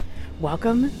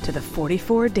Welcome to the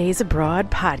 44 Days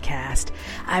Abroad podcast.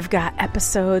 I've got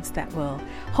episodes that will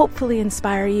hopefully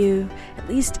inspire you, at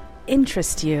least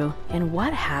interest you in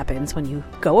what happens when you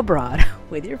go abroad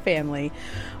with your family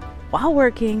while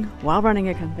working, while running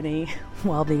a company,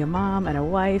 while being a mom and a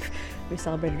wife. We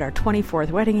celebrated our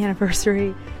 24th wedding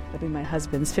anniversary. It'll be my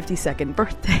husband's 52nd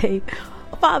birthday,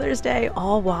 Father's Day,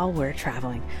 all while we're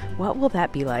traveling. What will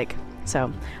that be like?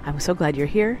 So I'm so glad you're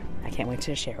here. I can't wait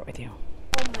to share it with you.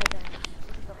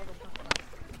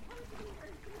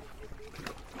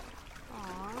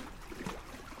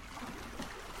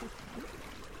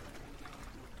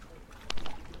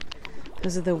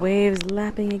 Those are the waves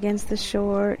lapping against the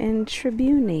shore in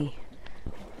Tribunji.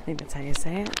 I think that's how you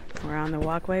say it. We're on the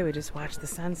walkway. We just watched the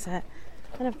sunset.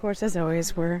 And of course, as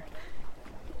always, we're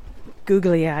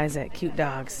googly eyes at cute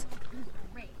dogs.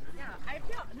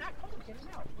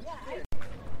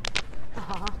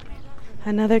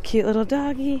 Another cute little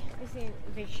doggy.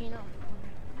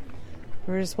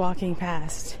 We're just walking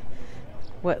past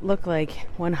what look like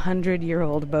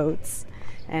 100-year-old boats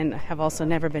and have also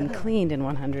never been cleaned in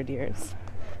 100 years.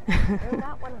 They're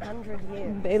not 100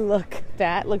 years.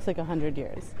 That looks like 100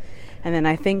 years. And then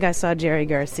I think I saw Jerry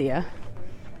Garcia.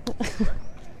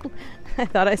 I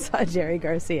thought I saw Jerry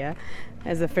Garcia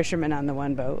as a fisherman on the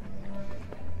one boat.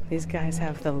 These guys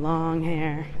have the long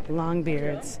hair, long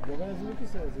beards.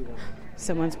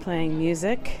 Someone's playing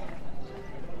music.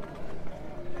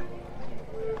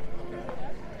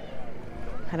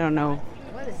 I don't know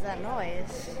What is that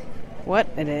noise? what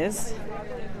it is.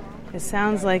 It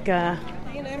sounds like a...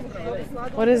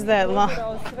 What is that long...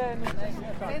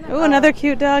 Ooh, another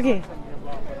cute doggy.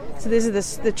 So these are the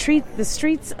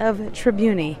streets of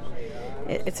Tribunji.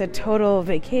 It's a total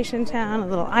vacation town, a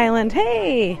little island.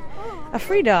 Hey! A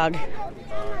free dog.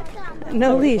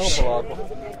 No leash.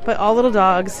 But all little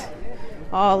dogs.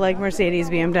 All like Mercedes,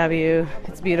 BMW.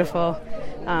 It's beautiful.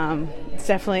 It's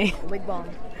definitely... Big bomb.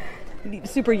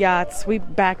 Super yachts. We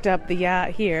backed up the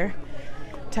yacht here,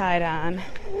 tied on,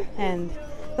 and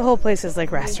the whole place is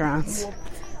like restaurants.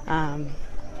 At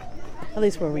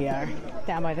least where we are,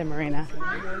 down by the marina.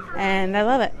 And I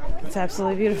love it. It's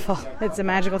absolutely beautiful. It's a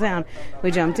magical town. We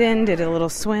jumped in, did a little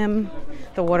swim.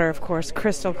 The water, of course,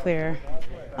 crystal clear.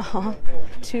 Oh,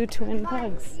 2 twin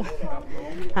pugs.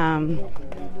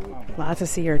 Lots of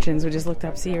sea urchins. We just looked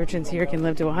up sea urchins here can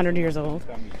live to 100 years old.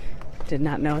 Did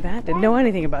not know that. Didn't know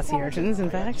anything about sea urchins, in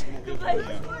fact.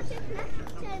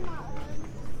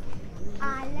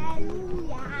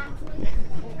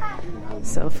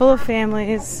 So full of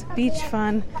families, beach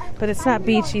fun, but it's not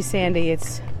beachy sandy.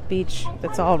 It's beach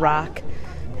that's all rock.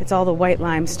 It's all the white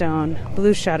limestone,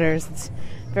 blue shutters. It's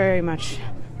very much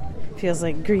feels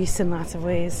like Greece in lots of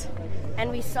ways.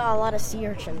 And we saw a lot of sea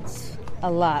urchins.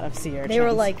 A lot of sea urchins. They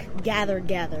were like gathered.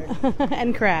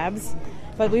 And crabs.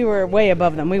 But we were way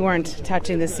above them. We weren't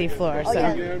touching the seafloor. Oh, so.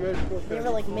 yeah. They were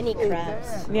like mini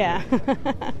crabs. Yeah.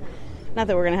 Not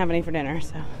that we're going to have any for dinner,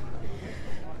 so.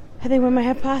 I think we might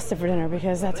have pasta for dinner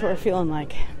because that's what we're feeling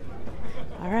like.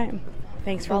 All right.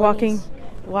 Thanks for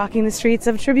walking the streets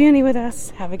of Tribunji with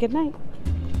us. Have a good night.